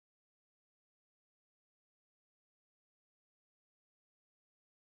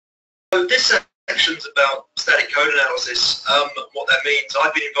this section's about static code analysis, what that means.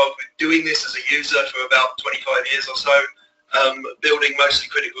 I've been involved with doing this as a user for about 25 years or so, building mostly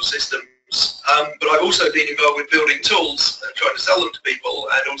critical systems. But I've also been involved with building tools and trying to sell them to people,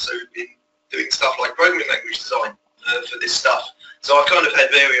 and also been doing stuff like programming language design for this stuff. So I've kind of had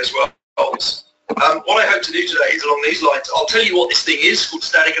various roles. What I hope to do today is along these lines. I'll tell you what this thing is called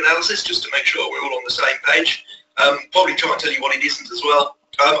static analysis, just to make sure we're all on the same page. Probably try and tell you what it isn't as well.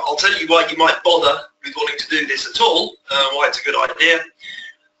 I'll tell you why you might bother with wanting to do this at all, why it's a good idea.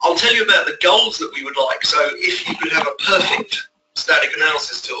 I'll tell you about the goals that we would like. So if you could have a perfect static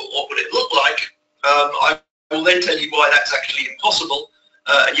analysis tool, what would it look like? I will then tell you why that's actually impossible,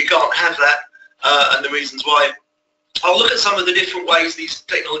 and you can't have that, and the reasons why. I'll look at some of the different ways these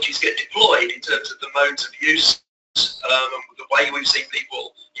technologies get deployed in terms of the modes of use, the way we've seen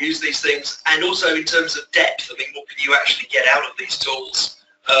people use these things, and also in terms of depth. I mean, what can you actually get out of these tools,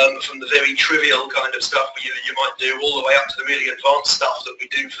 from the very trivial kind of stuff you might do all the way up to the really advanced stuff that we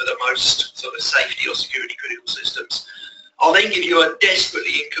do for the most sort of safety or security critical systems. I'll then give you a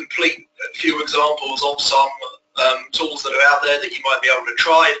desperately incomplete few examples of some tools that are out there that you might be able to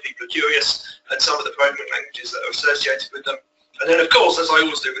try if people are curious, and some of the programming languages that are associated with them. And then, of course, as I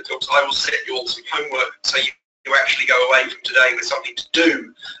always do with talks, I will set you all some homework so you actually go away from today with something to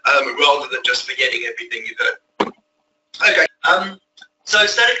do, rather than just forgetting everything you've heard. Okay, so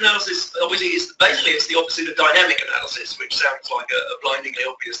static analysis obviously is basically it's the opposite of dynamic analysis, which sounds like a blindingly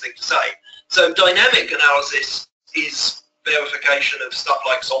obvious thing to say. So dynamic analysis is verification of stuff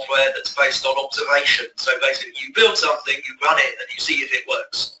like software that's based on observation. So basically you build something, you run it, and you see if it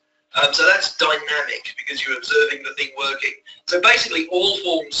works. So that's dynamic because you're observing the thing working. So basically all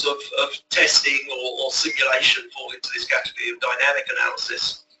forms of testing or simulation fall into this category of dynamic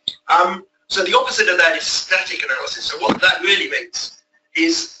analysis. So the opposite of that is static analysis. So what that really means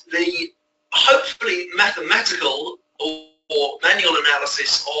is the hopefully mathematical or manual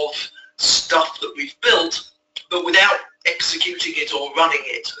analysis of stuff that we've built, but without executing it or running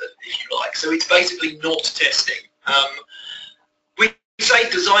it, if you like. So it's basically not testing. We say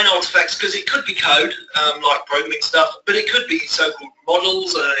design artifacts because it could be code, like programming stuff, but it could be so-called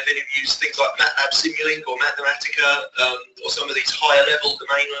models. I don't know if any of you use things like MATLAB Simulink or Mathematica, or some of these higher-level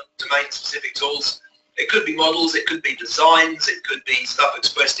domain-specific tools. It could be models, it could be designs, it could be stuff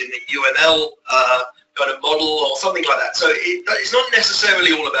expressed in the UML kind of model or something like that. So it's not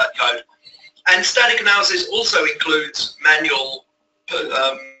necessarily all about code. And static analysis also includes manual,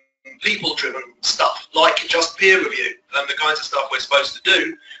 people-driven stuff, like just peer review, the kinds of stuff we're supposed to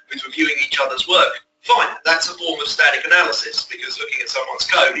do with reviewing each other's work. Fine, that's a form of static analysis, because looking at someone's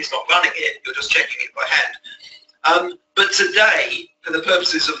code is not running it, you're just checking it by hand. But today, for the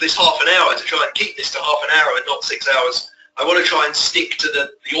purposes of this half an hour, to try and keep this to half an hour and not 6 hours, I want to try and stick to the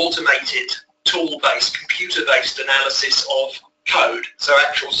automated, tool-based, computer-based analysis of code, so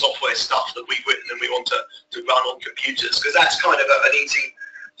actual software stuff that we've written and we want to run on computers, because that's kind of an easy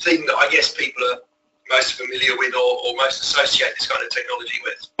thing that I guess people are most familiar with or most associate this kind of technology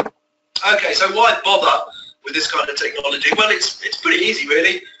with. Okay, so why bother with this kind of technology? Well, it's pretty easy,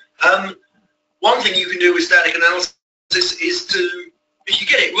 really. One thing you can do with static analysis is to, if you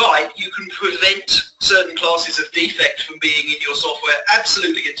get it right, you can prevent certain classes of defect from being in your software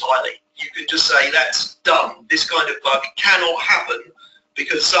absolutely entirely. You can just say, that's done. This kind of bug cannot happen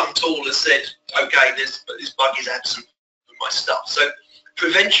because some tool has said, okay, this bug is absent from my stuff. So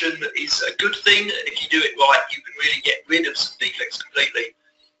prevention is a good thing, and if you do it right, you can really get rid of some defects completely.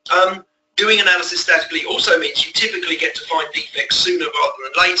 Doing analysis statically also means you typically get to find defects sooner rather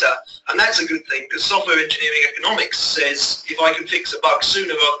than later, and that's a good thing because software engineering economics says if I can fix a bug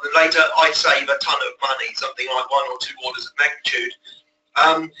sooner rather than later, I save a ton of money, something like 1 or 2 orders of magnitude.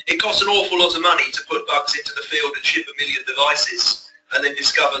 It costs an awful lot of money to put bugs into the field and ship 1 million devices and then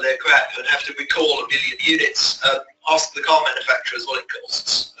discover their crap and have to recall 1 million units. Ask the car manufacturers what it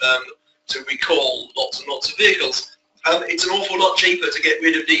costs to recall lots and lots of vehicles. It's an awful lot cheaper to get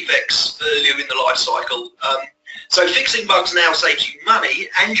rid of defects earlier in the life cycle. So fixing bugs now saves you money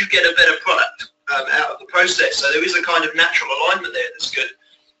and you get a better product out of the process. So there is a kind of natural alignment there that's good.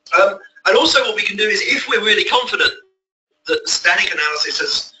 And also what we can do is, if we're really confident that static analysis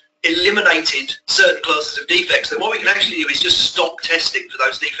has eliminated certain classes of defects, then what we can actually do is just stop testing for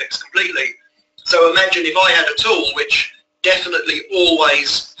those defects completely. So imagine if I had a tool which definitely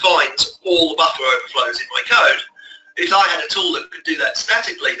always finds all the buffer overflows in my code. If I had a tool that could do that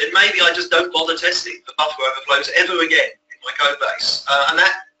statically, then maybe I just don't bother testing for buffer overflows ever again in my code base. And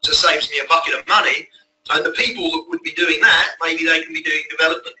that just saves me a bucket of money. And the people that would be doing that, maybe they can be doing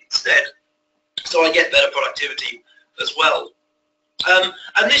development instead. So I get better productivity as well.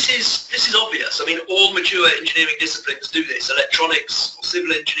 And this is obvious. I mean, all mature engineering disciplines do this. Electronics, or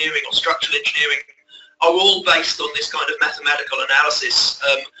civil engineering, or structural engineering are all based on this kind of mathematical analysis.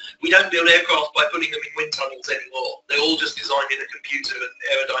 We don't build aircraft by putting them in wind tunnels anymore. They're all just designed in a computer, and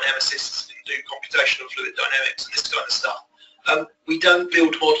aerodynamicists can do computational fluid dynamics and this kind of stuff. We don't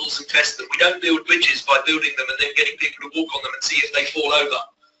build models and test them. We don't build bridges by building them and then getting people to walk on them and see if they fall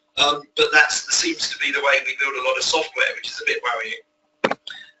over. But that seems to be the way we build a lot of software, which is a bit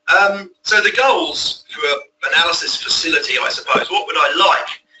worrying. So the goals for an analysis facility, I suppose, what would I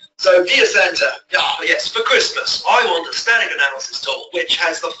like? So dear Santa, yes, for Christmas, I want a static analysis tool which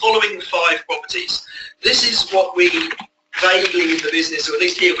has the following 5 properties. This is what we vaguely in the business, or at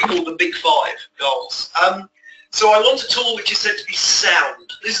least here we call the big 5 goals. So I want a tool which is said to be sound.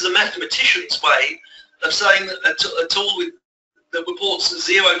 This is a mathematician's way of saying that a tool that reports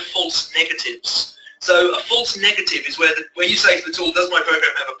 0 false negatives. So a false negative is where you say to the tool, does my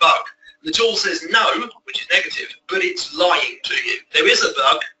program have a bug? The tool says no, which is negative, but it's lying to you. There is a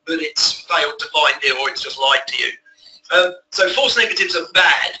bug, but it's failed to find it, or it's just lied to you. So false negatives are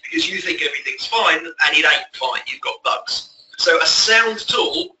bad because you think everything's fine, and it ain't fine. You've got bugs. So a sound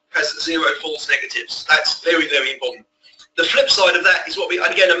tool has 0 false negatives. That's very, very important. The flip side of that is what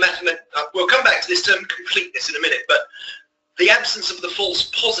we'll come back to this term completeness in a minute, but the absence of the false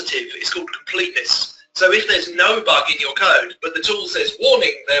positive is called completeness. So if there's no bug in your code, but the tool says,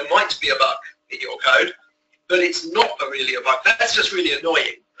 warning, there might be a bug in your code, but it's not really a bug, that's just really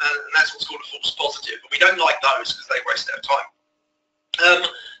annoying, and that's what's called a false positive. But we don't like those because they waste our time.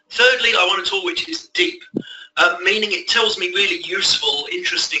 Thirdly, I want a tool which is deep, meaning it tells me really useful,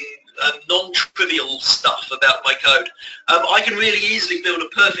 interesting, non-trivial stuff about my code. I can really easily build a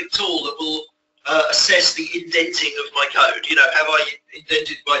perfect tool that will assess the indenting of my code. You know, have I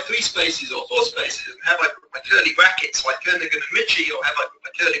indented by 3 spaces or 4 spaces? Have I put my curly brackets like Kernighan and Ritchie, or have I put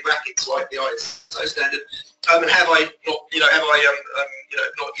my curly brackets like the ISO standard? And have I not,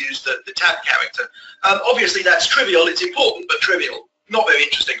 not used the tab character? Obviously, that's trivial. It's important, but trivial. Not very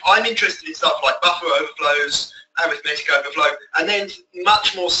interesting. I'm interested in stuff like buffer overflows, arithmetic overflow, and then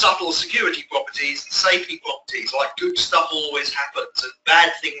much more subtle security properties and safety properties, like good stuff always happens and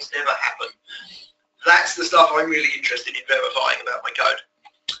bad things never happen. That's the stuff I'm really interested in verifying about my code.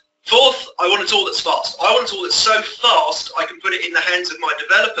 Fourth, I want a tool that's fast. I want a tool that's so fast I can put it in the hands of my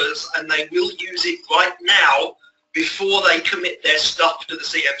developers and they will use it right now before they commit their stuff to the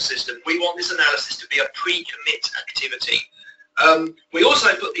CM system. We want this analysis to be a pre-commit activity. We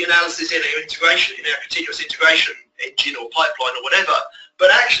also put the analysis in our integration, in our continuous integration engine or pipeline or whatever,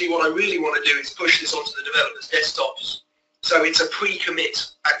 but actually what I really want to do is push this onto the developers' desktops. So it's a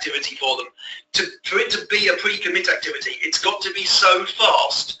pre-commit activity for them. For it to be a pre-commit activity, it's got to be so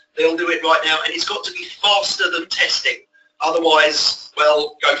fast, they'll do it right now, and it's got to be faster than testing. Otherwise,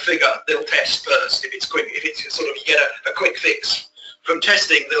 well, go figure, they'll test first if it's quick. If it's sort of, you get a quick fix from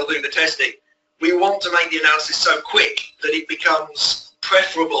testing, they'll do the testing. We want to make the analysis so quick that it becomes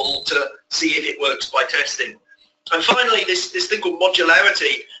preferable to see if it works by testing. And finally, this thing called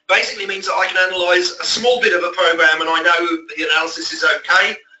modularity basically means that I can analyze a small bit of a program and I know that the analysis is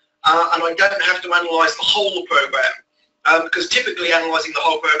okay, and I don't have to analyze the whole program, because typically analyzing the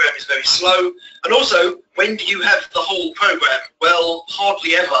whole program is very slow. And also, when do you have the whole program? Well,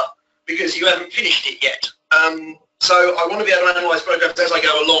 hardly ever, because you haven't finished it yet. So I want to be able to analyze programs as I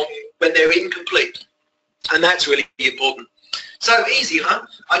go along when they're incomplete, and that's really important. So easy, huh?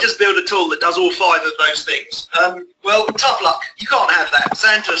 I just build a tool that does all 5 of those things. Well, tough luck. You can't have that.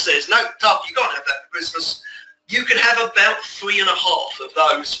 Santa says, no, tough, you can't have that for Christmas. You can have about 3.5 of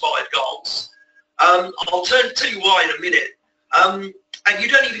those 5 goals. I'll tell you why in a minute. And you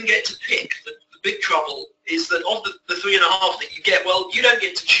don't even get to pick. The big trouble is that of the 3.5 that you get, well, you don't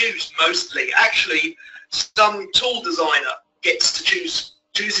get to choose mostly. Actually, some tool designer gets to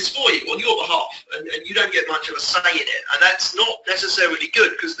chooses for you on your behalf, and you don't get much of a say in it, and that's not necessarily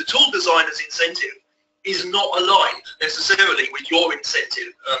good, because the tool designer's incentive is not aligned necessarily with your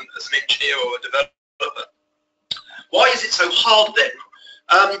incentive as an engineer or a developer. Why is it so hard then?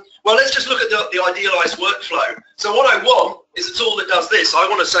 Well, let's just look at the idealized workflow. So what I want is a tool that does this. I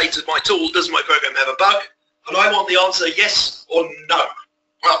want to say to my tool, does my program have a bug? And I want the answer yes or no.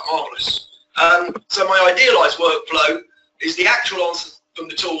 Well, marvelous. So my idealized workflow is the actual answer from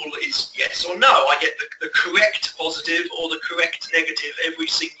the tool is yes or no. I get the correct positive or the correct negative every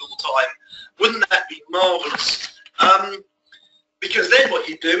single time. Wouldn't that be marvelous? Because then what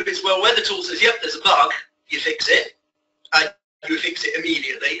you do is, well, where the tool says, yep, there's a bug, you fix it, and you fix it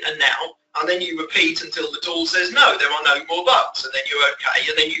immediately and now. and then you repeat until the tool says no, there are no more bugs, and then you're okay,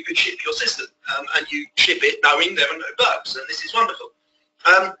 and then you can ship your system, and you ship it knowing there are no bugs, and this is wonderful.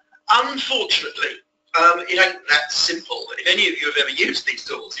 Unfortunately, it ain't that simple. If any of you have ever used these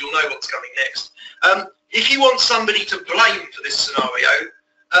tools, you'll know what's coming next. If you want somebody to blame for this scenario,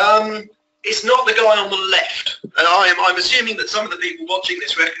 it's not the guy on the left. I'm assuming that some of the people watching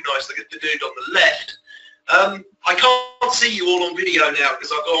this recognise the dude on the left. I can't see you all on video now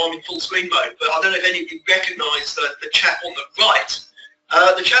because I'm in full screen mode, but I don't know if any of you recognise the chap on the right.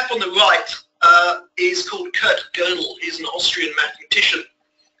 The chap on the right is called Kurt Gödel. He's an Austrian mathematician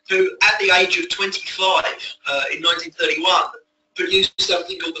who, at the age of 25 in 1931, produced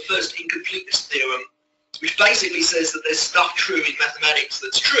something called the first incompleteness theorem, which basically says that there's stuff true in mathematics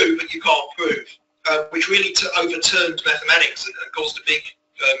that's true, but you can't prove, which really overturned mathematics and caused a big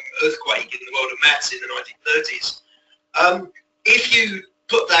earthquake in the world of maths in the 1930s. If you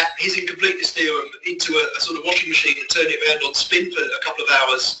put his incompleteness theorem into a sort of washing machine and turn it around on spin for a couple of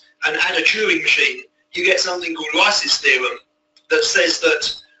hours and add a Turing machine, you get something called Rice's theorem that says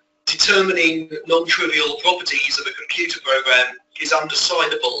that determining non-trivial properties of a computer program is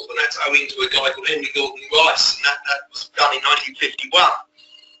undecidable, and that's owing to a guy called Henry Gordon Rice, and that was done in 1951.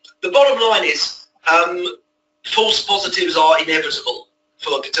 The bottom line is false positives are inevitable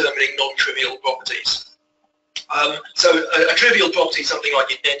for determining non-trivial properties. So a trivial property is something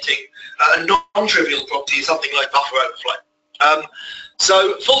like indenting, a non-trivial property is something like buffer overflow.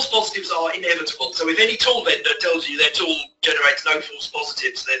 So false positives are inevitable. So if any tool vendor tells you their tool generates no false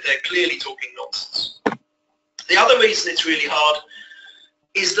positives, they're clearly talking nonsense. The other reason it's really hard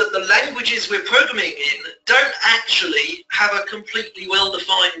is that the languages we're programming in don't actually have a completely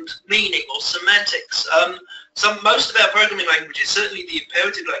well-defined meaning or semantics. Most of our programming languages, certainly the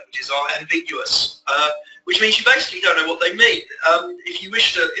imperative languages, are ambiguous, which means you basically don't know what they mean. If you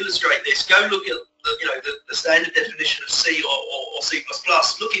wish to illustrate this, go look at the standard definition of C or C++,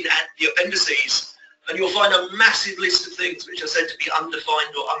 looking at the appendices, and you'll find a massive list of things which are said to be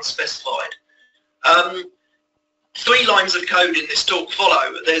undefined or unspecified. 3 lines of code in this talk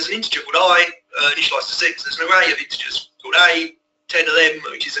follow. There's an integer called I, initialized to 6. There's an array of integers called A, 10 of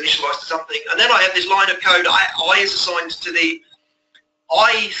them, which is initialized to something. And then I have this line of code, I is assigned to the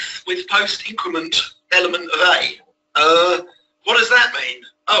ith with post increment element of A. What does that mean?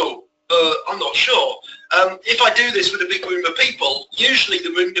 I'm not sure. If I do this with a big room of people, usually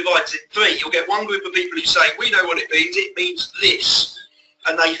the room divides in 3. You'll get one group of people who say, we know what it means this.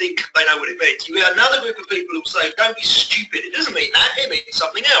 And they think they know what it means. You get another group of people who say, don't be stupid, it doesn't mean that, it means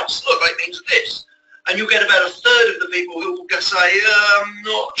something else. Look, it means this. And you'll get about a third of the people who will say, I'm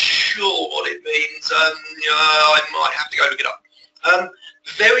not sure what it means, I might have to go look it up.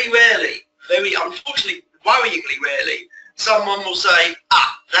 Very rarely, unfortunately, worryingly rarely, someone will say,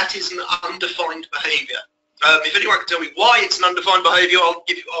 that is an undefined behaviour. If anyone can tell me why it's an undefined behaviour,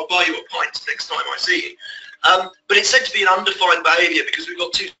 I'll buy you a pint next time I see you. But it's said to be an undefined behaviour because we've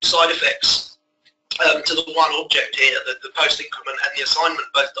got 2 side effects to the one object here, the post increment and the assignment,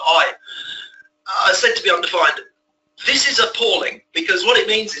 both to I, are said to be undefined. This is appalling because what it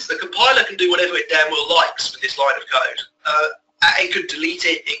means is the compiler can do whatever it damn well likes with this line of code. It could delete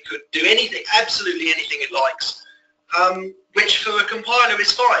it, it could do anything, absolutely anything it likes, which for a compiler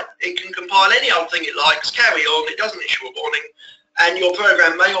is fine. It can compile any old thing it likes, carry on, it doesn't issue a warning, and your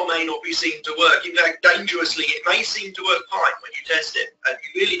program may or may not be seen to work. In fact, dangerously, it may seem to work fine when you test it, and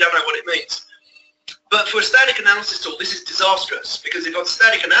you really don't know what it means. But for a static analysis tool, this is disastrous, because if a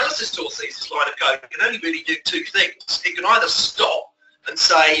static analysis tool sees this line of code, it can only really do 2 things. It can either stop and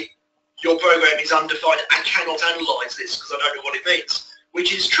say, your program is undefined, I cannot analyze this because I don't know what it means,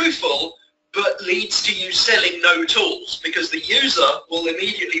 which is truthful, but leads to you selling no tools, because the user will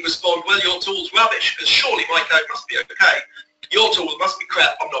immediately respond, well, your tool's rubbish, because surely my code must be okay. Your tool must be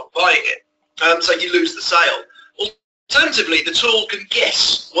crap, I'm not buying it. So you lose the sale. Alternatively, the tool can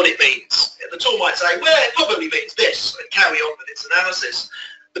guess what it means. The tool might say, well, it probably means this, and carry on with its analysis.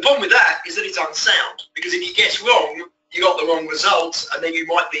 The problem with that is that it's unsound, because if you guess wrong, you got the wrong result, and then you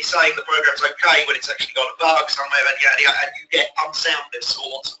might be saying the program's okay when it's actually got a bug somewhere, and you get unsoundness or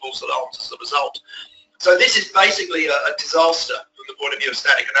lots of false alarms as a result. So this is basically a disaster from the point of view of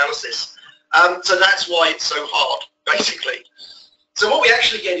static analysis. So that's why it's so hard, basically. So what we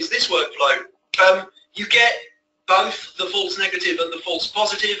actually get is this workflow. You get both the false negative and the false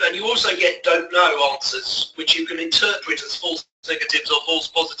positive, and you also get don't know answers, which you can interpret as false negatives or false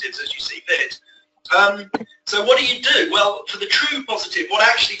positives as you see fit. So what do? Well, for the true positive, what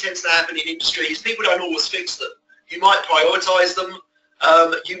actually tends to happen in industry is people don't always fix them. You might prioritize them,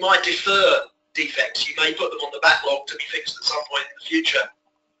 you might defer defects, you may put them on the backlog to be fixed at some point in the future.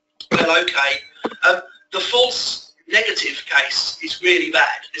 well, okay. The false negative case is really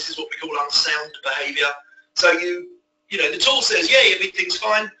bad. This is what we call unsound behaviour. So you know, the tool says, yeah, everything's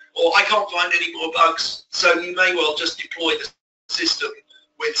fine, or I can't find any more bugs, so you may well just deploy the system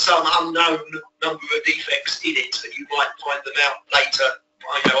with some unknown number of defects in it, and you might find them out later,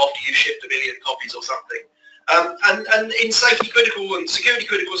 you know, after you've shipped 1 million copies or something. And in safety critical and security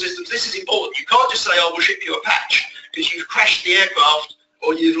critical systems, this is important. You can't just say, oh, we'll ship you a patch, because you've crashed the aircraft,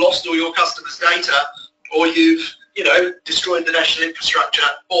 or you've lost all your customers' data, or you've, you know, destroyed the national infrastructure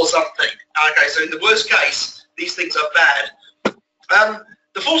or something. Okay, so in the worst case, these things are bad.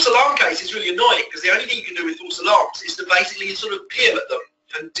 The false alarm case is really annoying, because the only thing you can do with false alarms is to basically sort of peer at them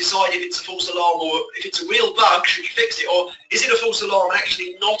and decide if it's a false alarm, or if it's a real bug, should you fix it, or is it a false alarm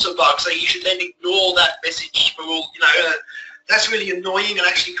actually not a bug, so you should then ignore that message for all, you know. That's really annoying and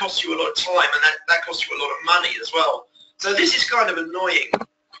actually costs you a lot of time, and that costs you a lot of money as well. So this is kind of annoying.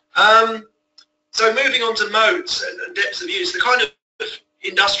 So moving on to modes and depths of use, the kind of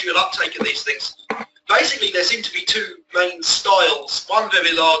industrial uptake of these things. Basically, there seem to be two main styles, one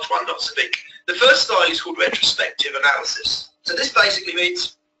very large, one not so big. The first style is called retrospective analysis. So this basically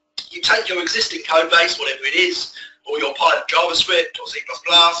means you take your existing code base, whatever it is, or your pilot JavaScript or C++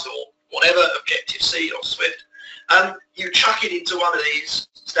 or whatever, Objective-C or Swift, and you chuck it into one of these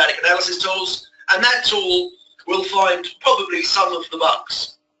static analysis tools, and that tool will find probably some of the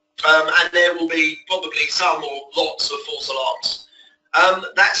bugs, and there will be probably some or lots of false alarms.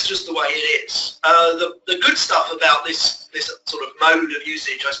 That's just the way it is. The good stuff about this sort of mode of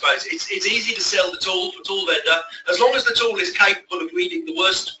usage, I suppose, it's easy to sell the tool for tool vendor, as long as the tool is capable of reading the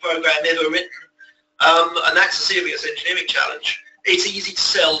worst program ever written, and that's a serious engineering challenge. It's easy to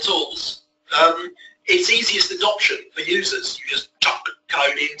sell tools. It's easiest adoption for users. You just chuck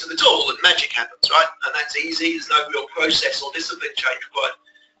code into the tool and magic happens, right? And that's easy. There's no real process or discipline change required.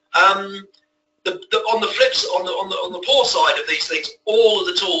 On the flips, on the poor side of these things, all of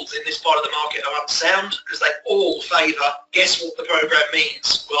the tools in this part of the market are unsound, because they all favour guess what the program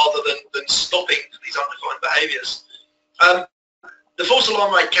means rather than stopping these undefined behaviours. The false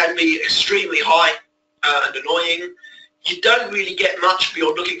alarm rate can be extremely high and annoying. You don't really get much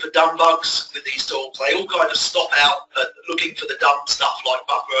beyond looking for dumb bugs with these tools. They all kind of stop out at looking for the dumb stuff like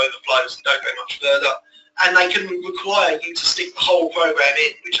buffer overflows and don't go much further. And they can require you to stick the whole program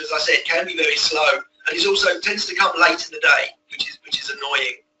in, which, as I said, can be very slow, and is also tends to come late in the day, which is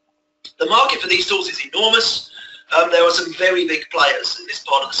annoying. The market for these tools is enormous. There are some very big players in this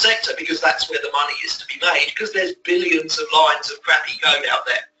part of the sector, because that's where the money is to be made, because there's billions of lines of crappy code out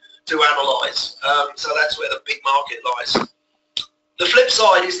there to analyse. So that's where the big market lies. The flip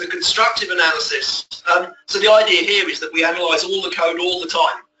side is the constructive analysis. So the idea here is that we analyse all the code all the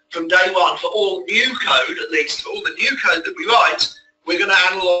time. From day one, for all new code, at least, for all the new code that we write, we're going to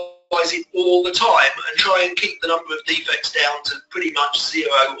analyse it all the time and try and keep the number of defects down to pretty much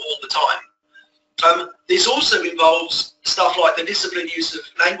 0 all the time. This also involves stuff like the disciplined use of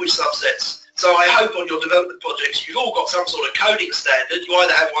language subsets. So I hope on your development projects you've all got some sort of coding standard. You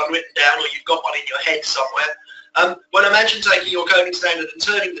either have one written down or you've got one in your head somewhere. Well, imagine taking your coding standard and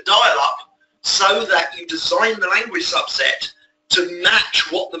turning the dial up so that you design the language subset to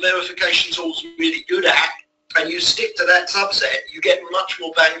match what the verification tool's really good at, and you stick to that subset, you get much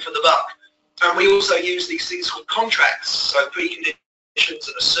more bang for the buck. And we also use these things called contracts, so preconditions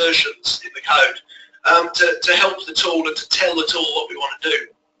and assertions in the code, to help the tool and to tell the tool what we want to do.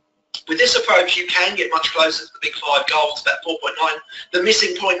 With this approach, you can get much closer to the big 5 goals, about 4.9. The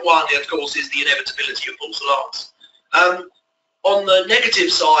missing point 1, of course, is the inevitability of false alarms. On the negative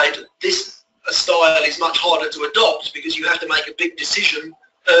side, this style is much harder to adopt, because you have to make a big decision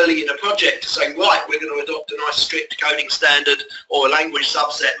early in a project to say, right, we're going to adopt a nice strict coding standard or a language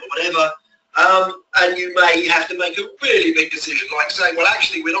subset or whatever, and you may have to make a really big decision, like saying, well,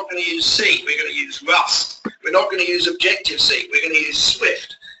 actually, we're not going to use C, we're going to use Rust, we're not going to use Objective-C, we're going to use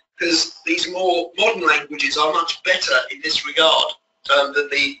Swift, because these more modern languages are much better in this regard than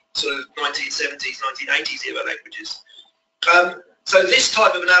the sort of 1970s, 1980s era languages. So this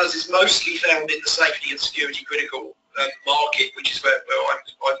type of analysis is mostly found in the safety and security critical market, which is where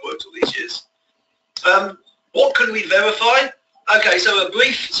I've worked all these years. What can we verify? Okay, so a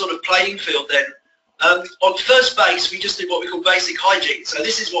brief sort of playing field then. On first base, we just did what we call basic hygiene. So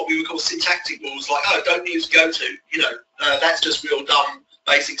this is what we would call syntactic rules, like, oh, don't use goto, you know, that's just real dumb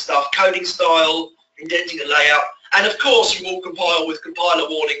basic stuff. Coding style, indenting and layout. And of course, you will compile with compiler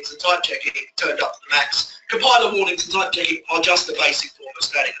warnings and type checking turned up to the max. Compiler warnings and type checking are just a basic form of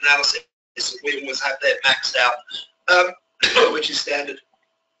static analysis. We always have them maxed out, which is standard.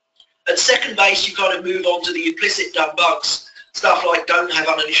 At second base, you kind of move on to the implicit dumb bugs. Stuff like don't have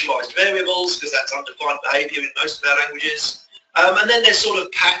uninitialized variables, because that's undefined behavior in most of our languages. And then there's sort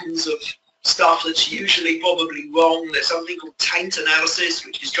of patterns of stuff that's usually probably wrong. There's something called taint analysis,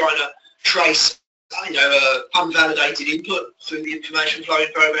 which is trying to trace, unvalidated input through the information flow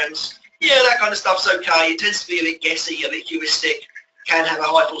in programs. Yeah, that kind of stuff's okay. It tends to be a bit guessy, a bit heuristic, can have a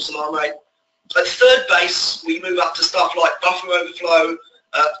high false alarm rate. At third base, we move up to stuff like buffer overflow.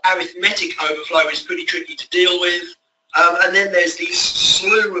 Arithmetic overflow is pretty tricky to deal with. And then there's these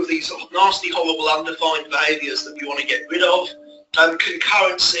slew of these nasty, horrible, undefined behaviors that we want to get rid of.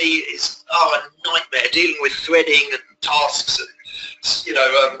 Concurrency is a nightmare, dealing with threading and tasks, and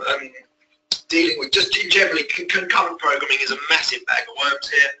dealing with just generally concurrent programming is a massive bag of worms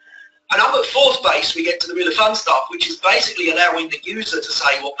here. And up at fourth base, we get to the really fun stuff, which is basically allowing the user to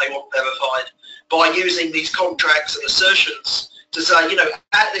say what they want verified by using these contracts and assertions to say,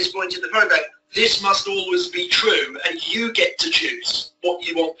 at this point in the program, this must always be true, and you get to choose what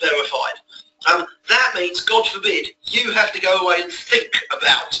you want verified. That means, God forbid, you have to go away and think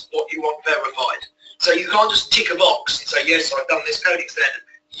about what you want verified. So you can't just tick a box and say, yes, I've done this coding standard.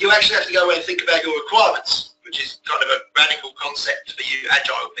 You actually have to go away and think about your requirements, which is kind of a radical concept for you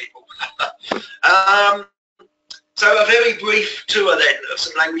agile people. So a very brief tour then of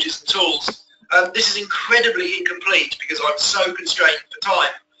some languages and tools. This is incredibly incomplete because I'm so constrained for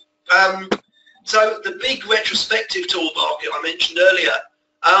time. So the big retrospective tool market I mentioned earlier.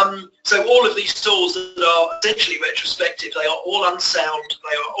 So all of these tools that are essentially retrospective, they are all unsound,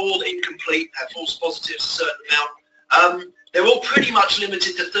 they are all incomplete, have false positives a certain amount. They're all pretty much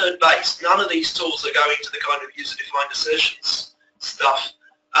limited to third base. None of these tools are going to the kind of user-defined assertions stuff.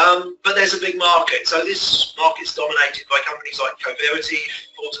 But there's a big market. So this market's dominated by companies like Coverity,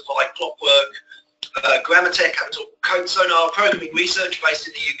 Fortify, Clockwork, Grammatech, Code Sonar, Programming Research based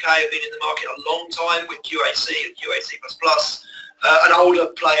in the UK have been in the market a long time with QAC and QAC++. An older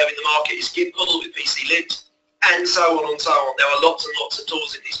player in the market is Gimple with PCLint, and so on and so on. There are lots and lots of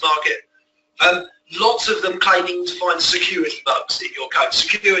tools in this market. Lots of them claiming to find security bugs in your code.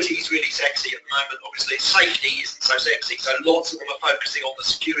 Security is really sexy at the moment. Obviously, safety isn't so sexy, so lots of them are focusing on the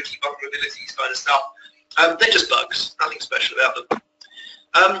security vulnerabilities kind of stuff. They're just bugs, nothing special about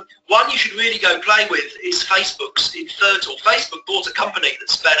them. One you should really go play with is Facebook's Infer tool. Facebook bought a company that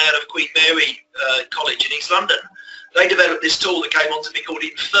span out of Queen Mary College in East London. They developed this tool that came on to be called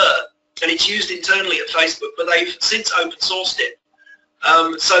Infer, and it's used internally at Facebook, but they've since open sourced it.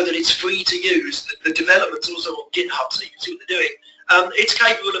 So that it's free to use. The development's also on GitHub, so you can see what they're doing. It's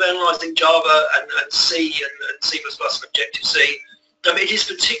capable of analysing Java and C and C++ and Objective-C. It is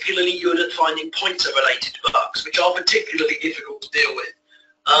particularly good at finding pointer-related bugs, which are particularly difficult to deal with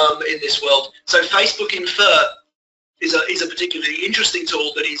in this world. So Facebook Infer is a particularly interesting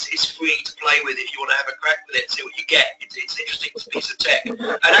tool that is free to play with if you want to have a crack with it, see what you get. It's an interesting piece of tech,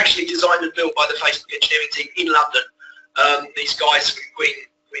 and actually designed and built by the Facebook engineering team in London. These guys from Queen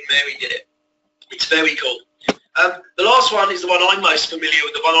Mary did it. It's very cool. The last one is the one I'm most familiar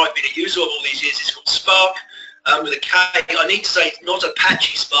with, the one I've been a user of all these years. It's called Spark with a K. I need to say it's not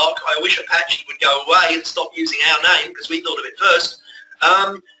Apache Spark. I wish Apache would go away and stop using our name because we thought of it first.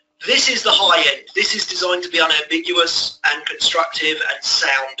 This is the high end. This is designed to be unambiguous and constructive and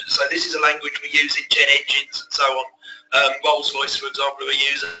sound. So this is a language we use in jet engines and so on. Rolls-Royce, for example, we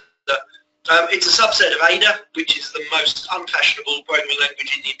use it. It's a subset of Ada, which is the most unfashionable programming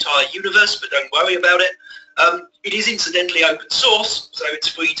language in the entire universe, but don't worry about it. It is incidentally open source, so it's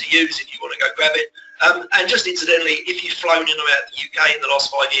free to use if you want to go grab it. And just incidentally, if you've flown in or out the UK in the last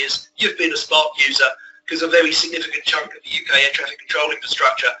 5 years, you've been a Spark user, because a very significant chunk of the UK air traffic control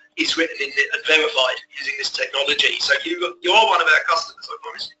infrastructure is written in it and verified using this technology. So you are one of our customers, I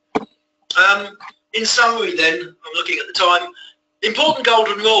promise you. In summary then, I'm looking at the time, the important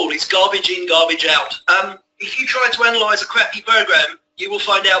golden rule is garbage in, garbage out. If you try to analyse a crappy program, you will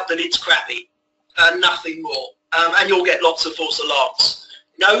find out that it's crappy, nothing more. And you'll get lots of false alarms.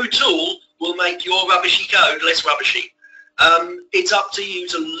 No tool will make your rubbishy code less rubbishy. It's up to you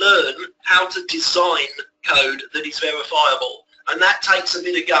to learn how to design code that is verifiable. And that takes a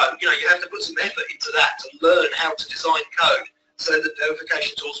bit of go. You have to put some effort into that to learn how to design code so that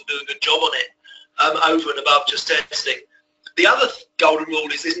verification tools will do a good job on it, over and above just testing. The other golden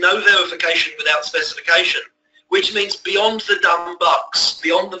rule is there's no verification without specification, which means beyond the dumb bugs,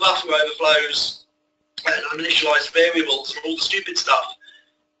 beyond the buffer overflows and uninitialized variables and all the stupid stuff,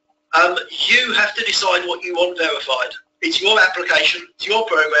 you have to decide what you want verified. It's your application, it's your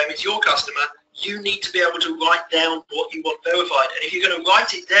program, it's your customer. You need to be able to write down what you want verified. And if you're going to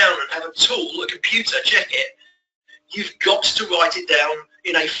write it down and have a tool, a computer, check it, you've got to write it down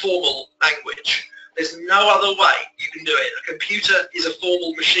in a formal language. There's no other way you can do it. A computer is a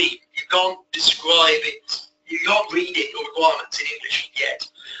formal machine. You can't describe it. You can't read it, your requirements in English yet.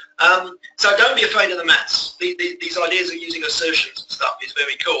 So don't be afraid of the maths. These ideas of using assertions and stuff is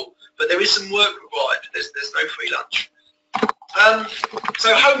very cool, but there is some work required. There's no free lunch.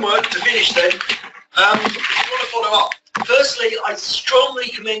 So homework to finish then. If you want to follow up, firstly, I strongly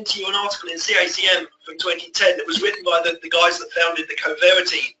commend to you an article in CACM from 2010 that was written by the guys that founded the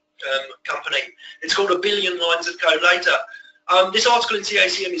Coverity company. It's called A Billion Lines of Code Later. This article in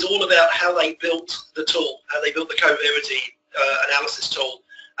CACM is all about how they built the tool, how they built the Coverity analysis tool.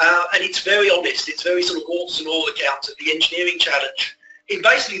 And it's very honest, it's very sort of warts and all account of the engineering challenge in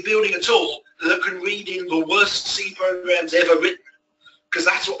basically building a tool that can read in the worst C programs ever written, because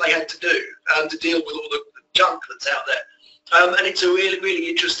that's what they had to do to deal with all the junk that's out there. And it's a really, really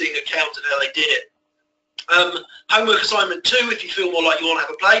interesting account of how they did it. Homework assignment 2, if you feel more like you want to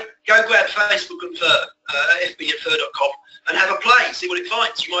have a play, go grab Facebook and Fur, fbandfur.com, and have a play, see what it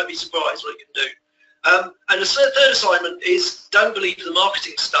finds. You might be surprised what it can do. And the third assignment is don't believe the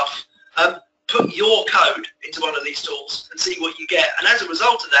marketing stuff. Put your code into one of these tools and see what you get. And as a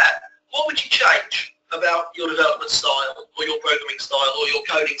result of that, what would you change about your development style or your programming style or your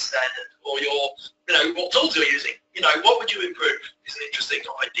coding standard or your, what tools you're using? What would you improve is an interesting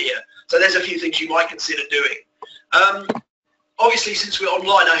idea. So there's a few things you might consider doing. Obviously, since we're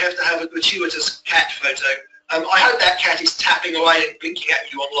online, I have to have a gratuitous cat photo. I hope that cat is tapping away and blinking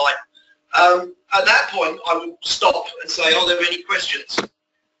at you online. At that point, I will stop and say, are there any questions?